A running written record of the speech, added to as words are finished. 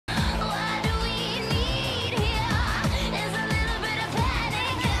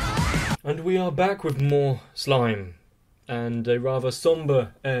And we are back with more slime, and a rather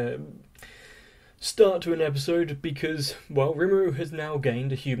sombre start to an episode because, well, Rimuru has now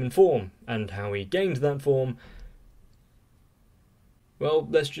gained a human form, and how he gained that form, well,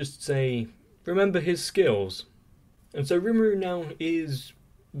 let's just say, remember his skills. And so Rimuru now is,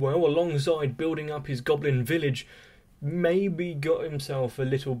 well, alongside building up his goblin village, maybe got himself a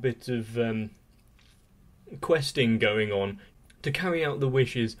little bit of questing going on to carry out the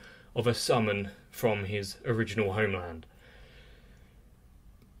wishes of a summon from his original homeland.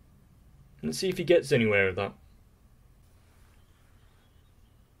 Let's see if he gets anywhere with that.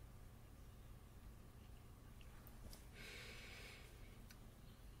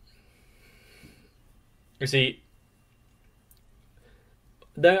 You see,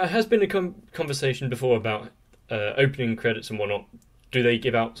 there has been a conversation before about opening credits and whatnot. Do they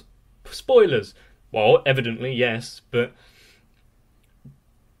give out spoilers? Well, evidently, yes, but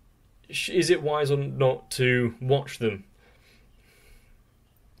is it wise or not to watch them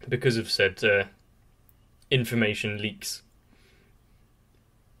because of said information leaks?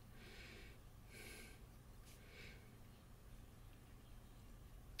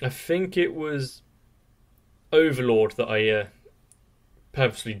 I think it was Overlord that I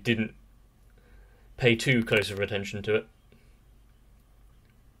purposely didn't pay too close of attention to it.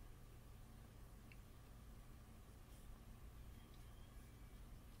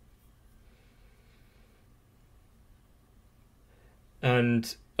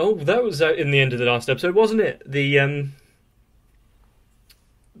 And that was in the end of the last episode, wasn't it? The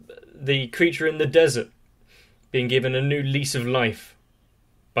creature in the desert being given a new lease of life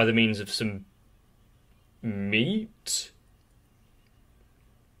by the means of some meat.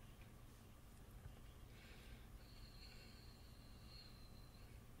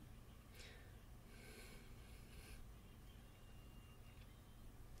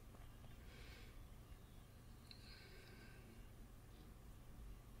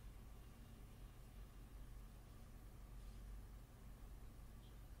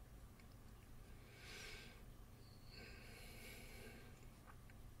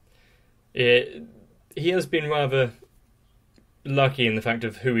 He has been rather lucky in the fact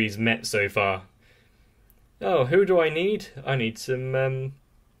of who he's met so far. Oh, who do I need? I need some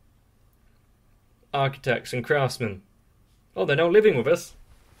architects and craftsmen. Oh, they're now living with us.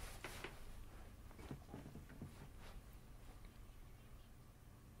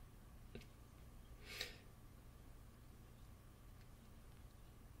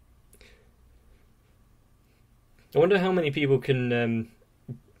 I wonder how many people can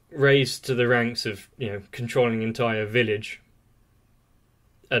raise to the ranks of, controlling an entire village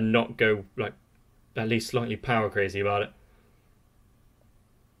and not go, like, at least slightly power crazy about it.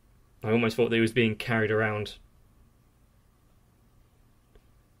 I almost thought that he was being carried around.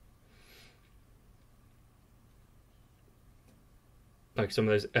 Like some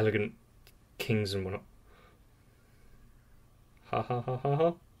of those elegant kings and whatnot. Ha ha ha ha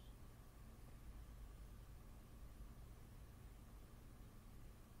ha.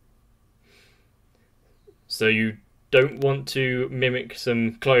 So you don't want to mimic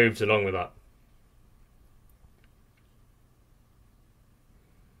some clothes along with that?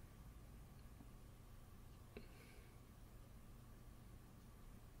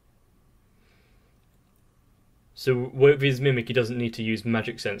 So with his mimic, he doesn't need to use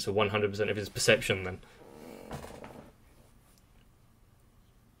magic sense or 100% of his perception then?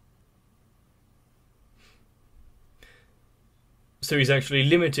 So he's actually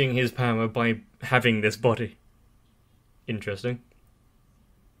limiting his power by having this body. Interesting.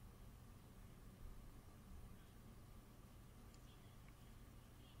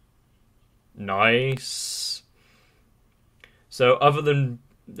 Nice. So other than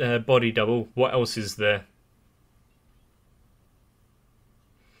body double, what else is there?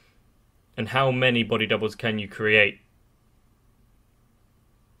 And how many body doubles can you create?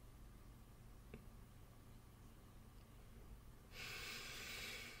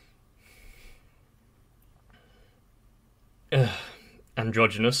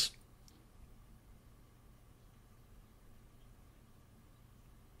 Androgynous.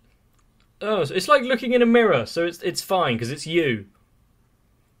 Oh, so it's like looking in a mirror, so it's fine because it's you.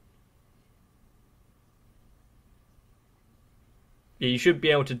 Yeah, you should be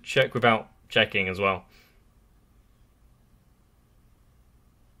able to check without checking as well.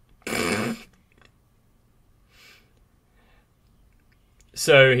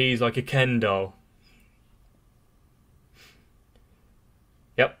 So he's like a Ken doll.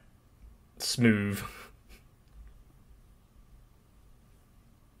 Yep. Smooth.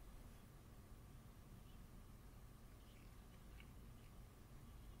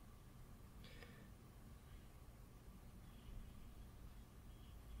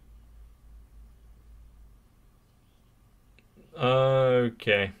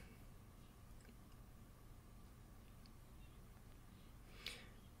 Okay.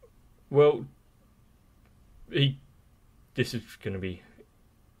 Well, this is going to be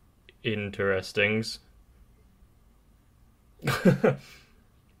interesting.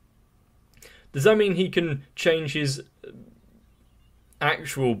 Does that mean he can change his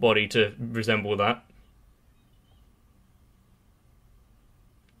actual body to resemble that?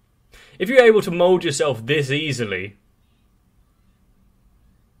 If you're able to mold yourself this easily,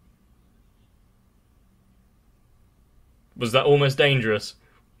 was that almost dangerous?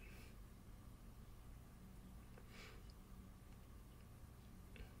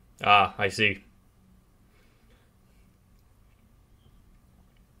 Ah, I see.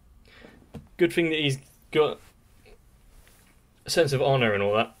 Good thing that he's got a sense of honour and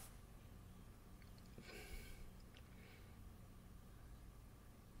all that.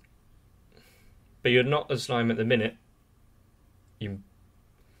 But you're not a slime at the minute.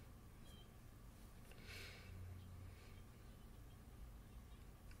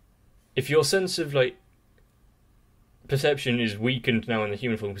 If your sense of perception is weakened now in the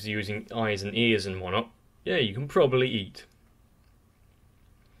human form because you're using eyes and ears and whatnot, yeah, you can probably eat.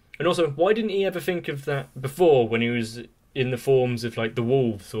 And also, why didn't he ever think of that before when he was in the forms of the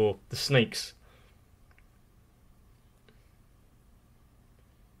wolves or the snakes?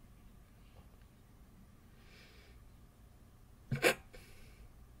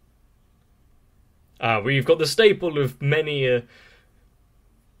 We've got the staple of many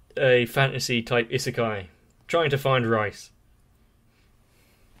a fantasy type isekai, trying to find rice.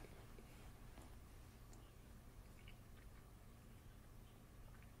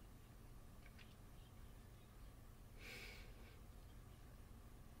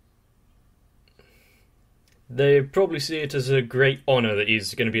 They probably see it as a great honour that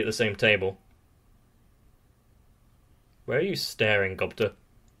he's going to be at the same table. Where are you staring, Gobter?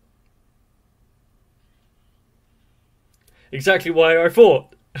 Exactly why I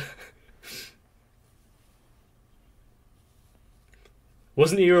thought.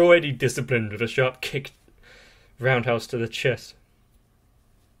 Wasn't he already disciplined with a sharp kick roundhouse to the chest?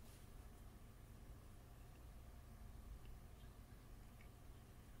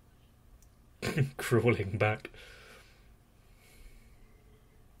 Crawling back.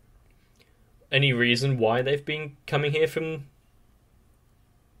 Any reason why they've been coming here from...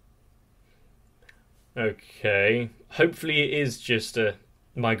 Okay. Hopefully it is just a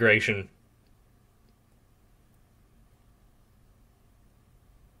migration.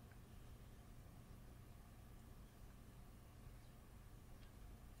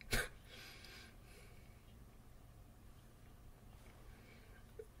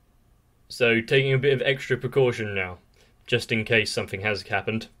 So taking a bit of extra precaution now, just in case something has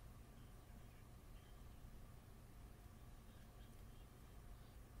happened.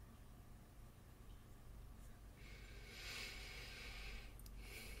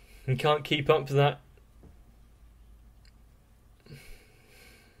 And can't keep up to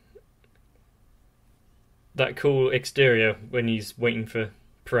that cool exterior when he's waiting for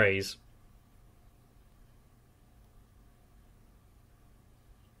praise.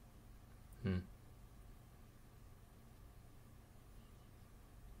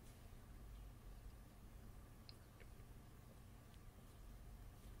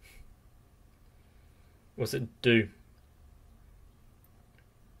 What's it do?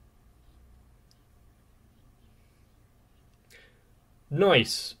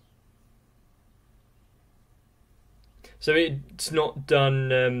 Nice. So it's not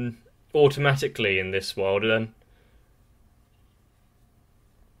done automatically in this world, then?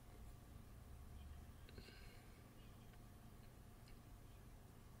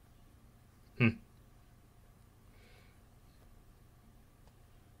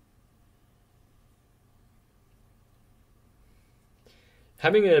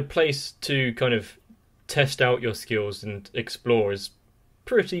 Having a place to kind of test out your skills and explore is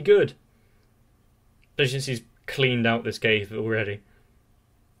pretty good. Especially since he's cleaned out this cave already.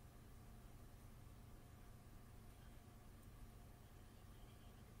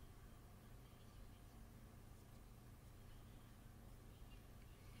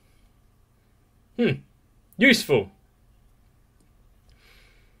 Useful.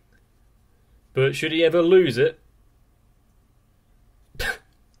 But should he ever lose it?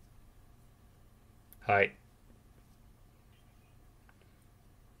 Hi.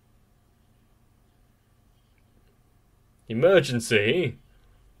 Emergency?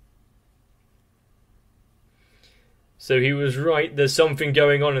 So he was right, there's something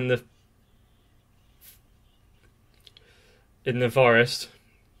going on in the forest.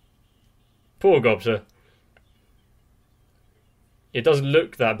 Poor Gobter. It doesn't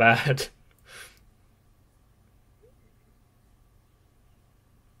look that bad.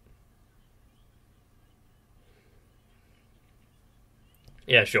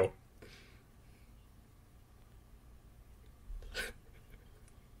 Yeah, sure.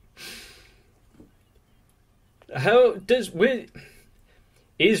 How does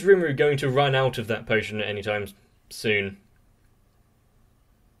is Rimuru going to run out of that potion at any time soon?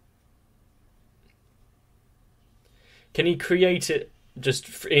 Can he create it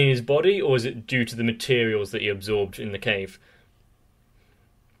just in his body, or is it due to the materials that he absorbed in the cave?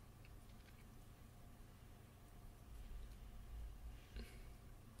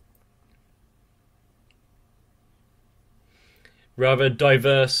 Rather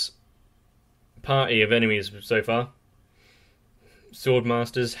diverse party of enemies so far.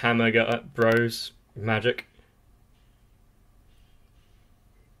 Swordmasters, hammer bros, magic.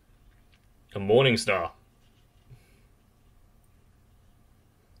 A morning star.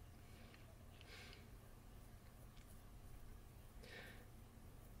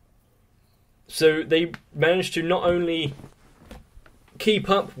 So they managed to not only keep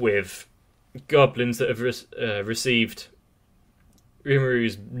up with goblins that have received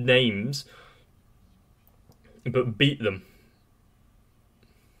Rimuru's names, but beat them.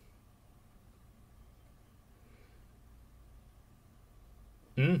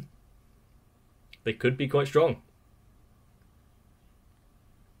 They could be quite strong.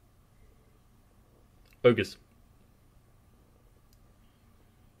 Ogres.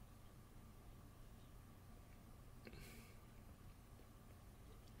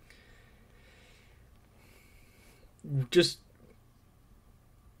 Just...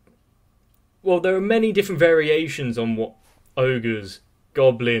 Well, there are many different variations on what ogres,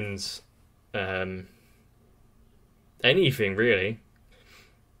 goblins, anything really.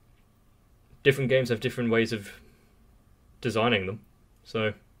 Different games have different ways of designing them,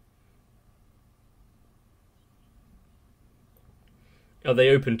 so are they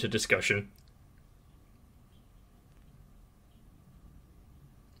open to discussion?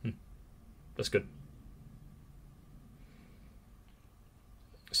 That's good.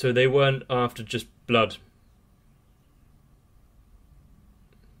 So they weren't after just blood.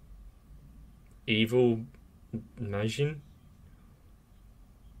 Evil imagine?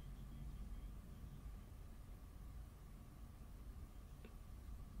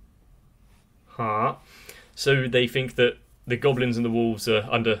 Huh. So they think that the goblins and the wolves are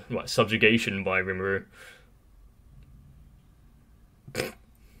under subjugation by Rimuru.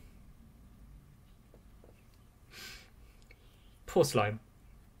 Poor slime.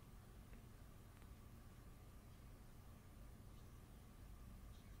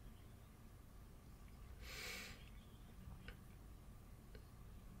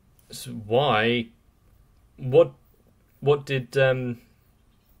 So why? What did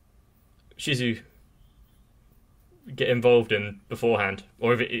Shizu get involved in beforehand,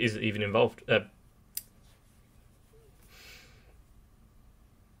 or if it is even involved?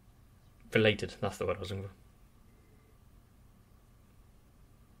 Related. That's the word I was looking for.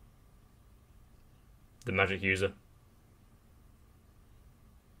 The magic user.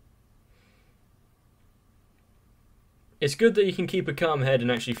 It's good that he can keep a calm head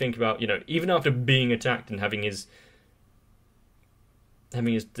and actually think about, even after being attacked and having his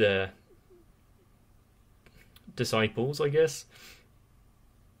disciples, I guess,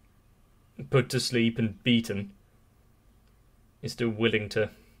 put to sleep and beaten, is still willing to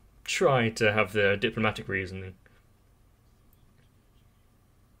try to have the diplomatic reasoning.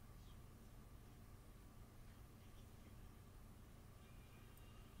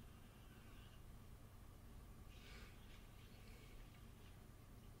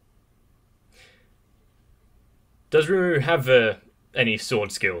 Does Rimuru have any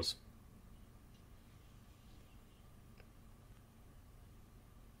sword skills?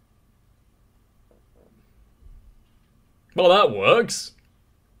 Well, that works.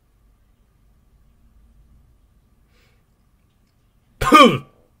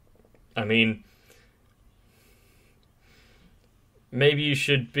 I mean, maybe you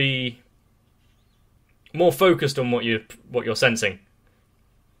should be more focused on what you're sensing.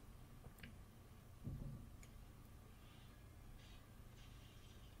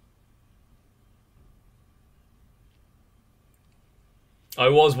 I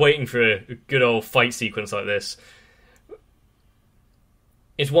was waiting for a good old fight sequence like this.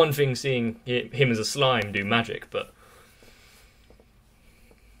 It's one thing seeing him as a slime do magic, but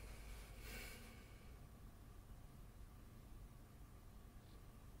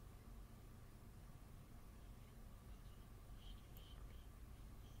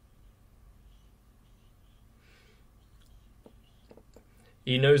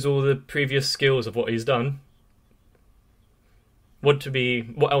He knows all the previous skills of what he's done. What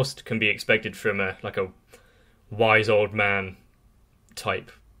else can be expected from a wise old man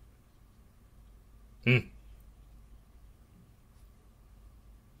type? Hmm.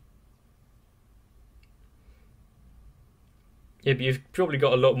 Yeah, but you've probably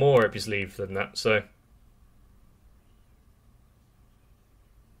got a lot more up your sleeve than that, so.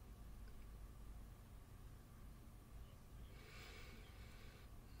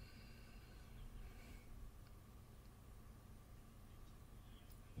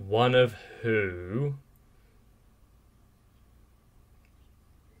 One of who?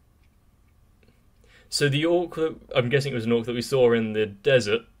 So the orc I'm guessing it was an orc that we saw in the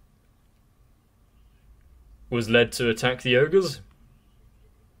desert, was led to attack the ogres?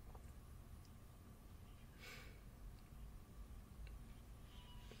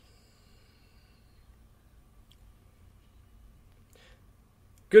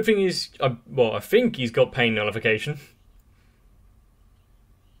 Good thing I think he's got pain nullification.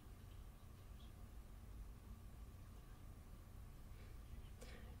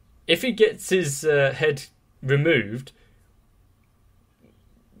 If he gets his head removed,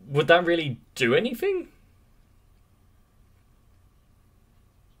 would that really do anything?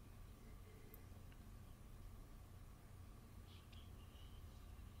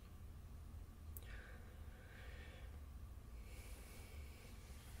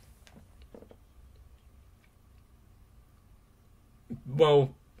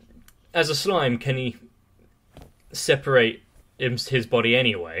 Well, as a slime, can he separate his body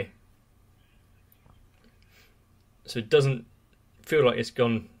anyway? So it doesn't feel like it's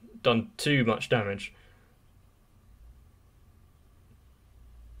done too much damage.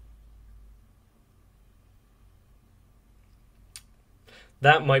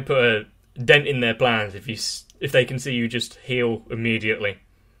 That might put a dent in their plans if they can see you just heal immediately.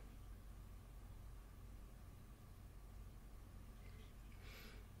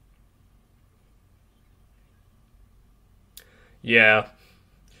 Yeah.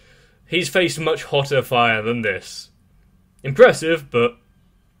 He's faced much hotter fire than this. Impressive, but...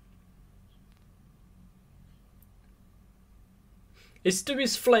 Do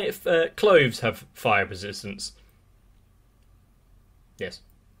his cloves have fire resistance? Yes.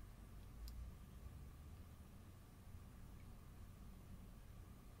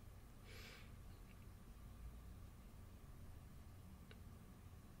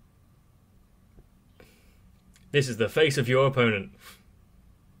 This is the face of your opponent.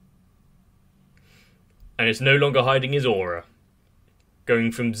 And it's no longer hiding his aura.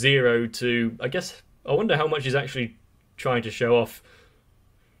 Going from 0 to... I wonder how much he's actually trying to show off.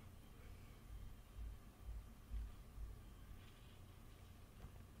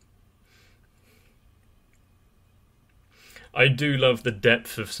 I do love the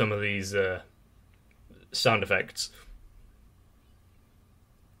depth of some of these sound effects.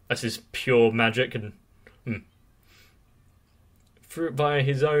 This is pure magic and... by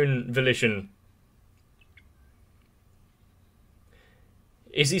his own volition.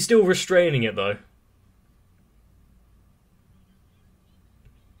 Is he still restraining it, though?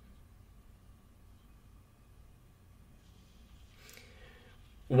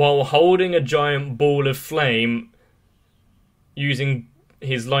 While holding a giant ball of flame, using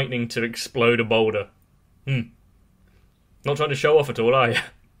his lightning to explode a boulder. Not trying to show off at all, are you?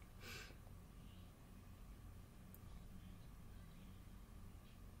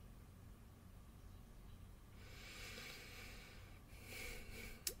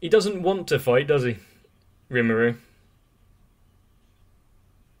 He doesn't want to fight, does he, Rimuru?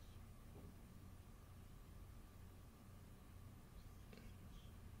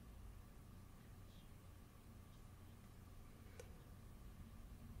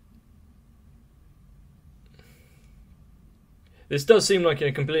 This does seem like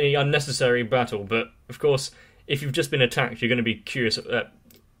a completely unnecessary battle, but of course, if you've just been attacked, you're going to be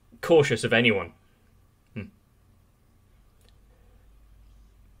cautious of anyone.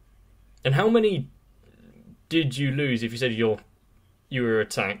 And how many did you lose if you said you were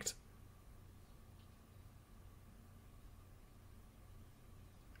attacked?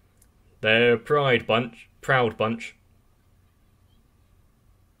 They're a proud bunch.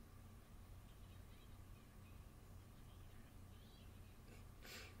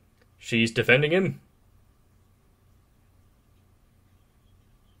 She's defending him.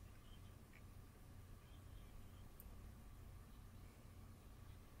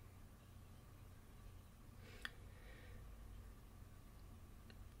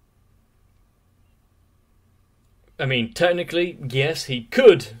 I mean, technically, yes, he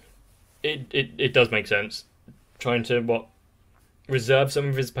could. It does make sense. Trying to, reserve some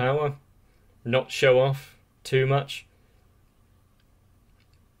of his power, not show off too much.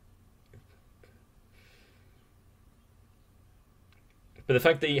 But the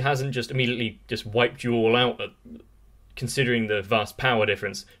fact that he hasn't just immediately just wiped you all out, considering the vast power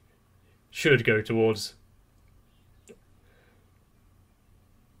difference, should go towards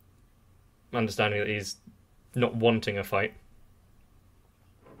understanding that he's not wanting a fight.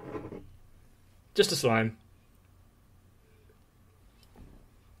 Just a slime.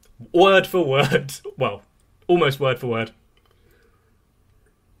 Word for word. Well, almost word for word.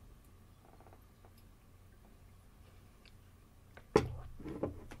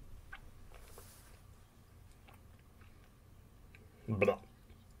 Blah.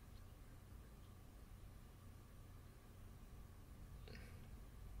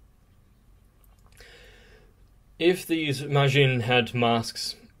 If these Majin had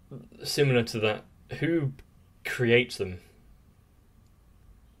masks similar to that, who creates them?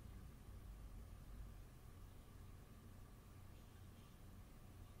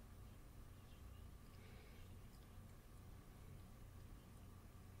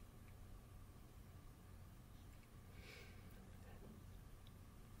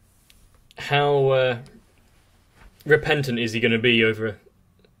 How repentant is he going to be over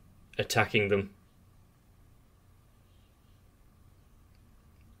attacking them?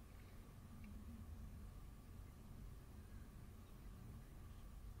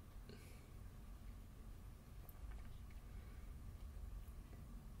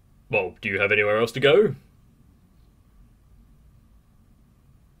 Well, do you have anywhere else to go?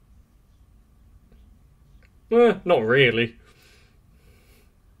 Not really.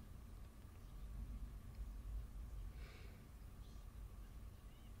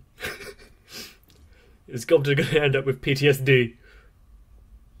 Is Gobta going to end up with PTSD?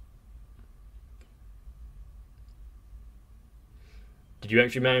 Did you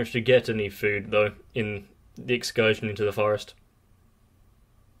actually manage to get any food, though, in the excursion into the forest?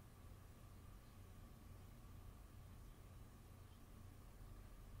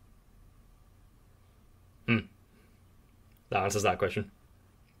 That answers that question.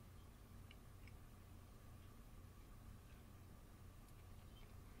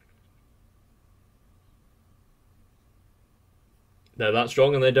 They're that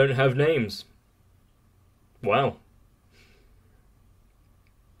strong and they don't have names. Wow.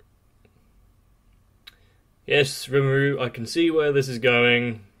 Yes, Rimuru, I can see where this is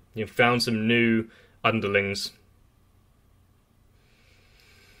going. You've found some new underlings.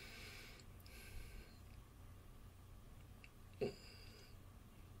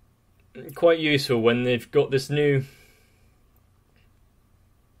 Quite useful when they've got this new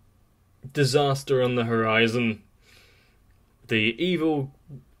disaster on the horizon. The evil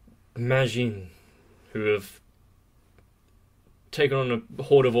Majin, who have taken on a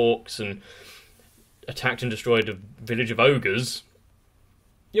horde of orcs and attacked and destroyed a village of ogres.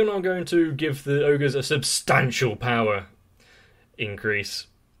 You're not going to give the ogres a substantial power increase.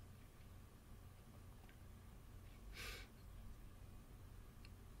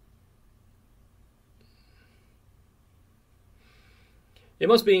 It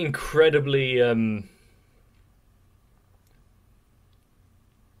must be incredibly can't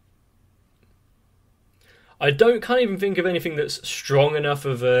even think of anything that's strong enough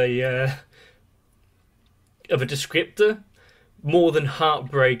of a descriptor. More than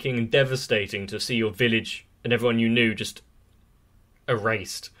heartbreaking and devastating to see your village and everyone you knew just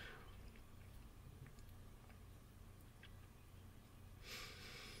erased.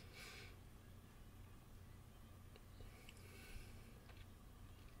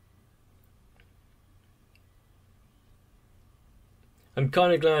 I'm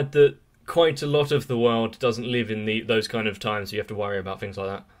kind of glad that quite a lot of the world doesn't live in those kind of times, so you have to worry about things like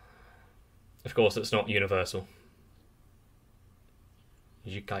that. Of course, it's not universal.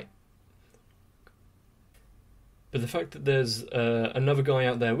 But the fact that there's another guy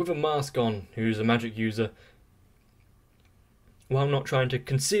out there with a mask on who's a magic user, while not trying to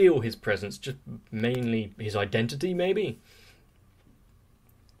conceal his presence, just mainly his identity, maybe?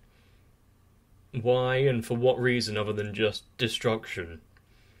 Why and for what reason other than just destruction?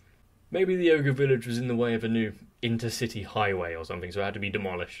 Maybe the ogre village was in the way of a new intercity highway or something, so it had to be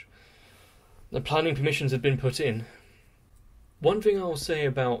demolished. The planning permissions had been put in. One thing I'll say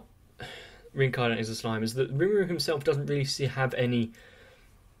about Reincarnated as a Slime is that Rimuru himself doesn't really have any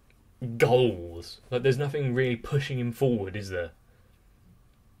goals. Like, there's nothing really pushing him forward, is there?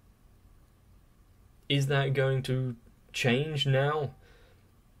 Is that going to change now?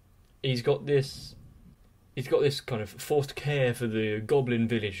 He's got this kind of forced care for the goblin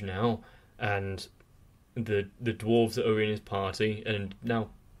village now, and the dwarves that are in his party, and now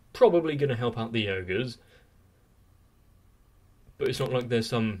probably going to help out the ogres. But it's not like there's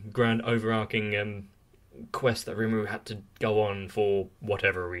some grand overarching quest that Rimuru had to go on for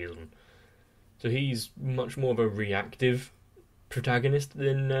whatever reason. So he's much more of a reactive protagonist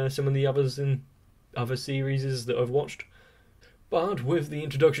than some of the others in other series that I've watched. But with the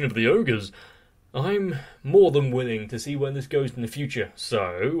introduction of the ogres, I'm more than willing to see where this goes in the future,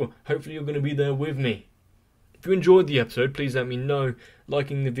 so hopefully you're going to be there with me. If you enjoyed the episode, please let me know,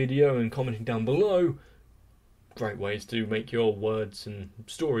 liking the video and commenting down below. Great ways to make your words and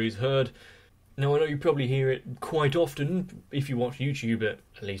stories heard. Now, I know you probably hear it quite often if you watch YouTube, at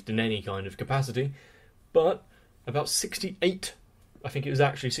least in any kind of capacity, but about 68, I think it was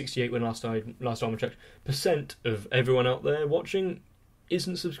actually 68 when last time I checked, % of everyone out there watching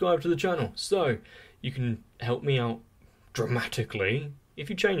isn't subscribed to the channel. So you can help me out dramatically if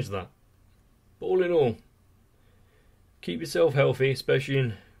you change that. But all in all, keep yourself healthy, especially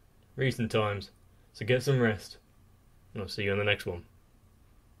in recent times. So get some rest, and I'll see you in the next one.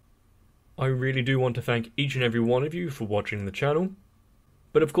 I really do want to thank each and every one of you for watching the channel,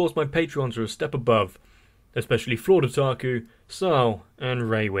 but of course my Patreons are a step above, especially Flordotaku, Sal and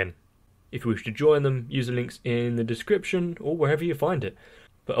Raywin. If you wish to join them, use the links in the description or wherever you find it.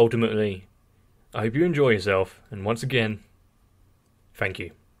 But ultimately, I hope you enjoy yourself, and once again, thank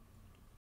you.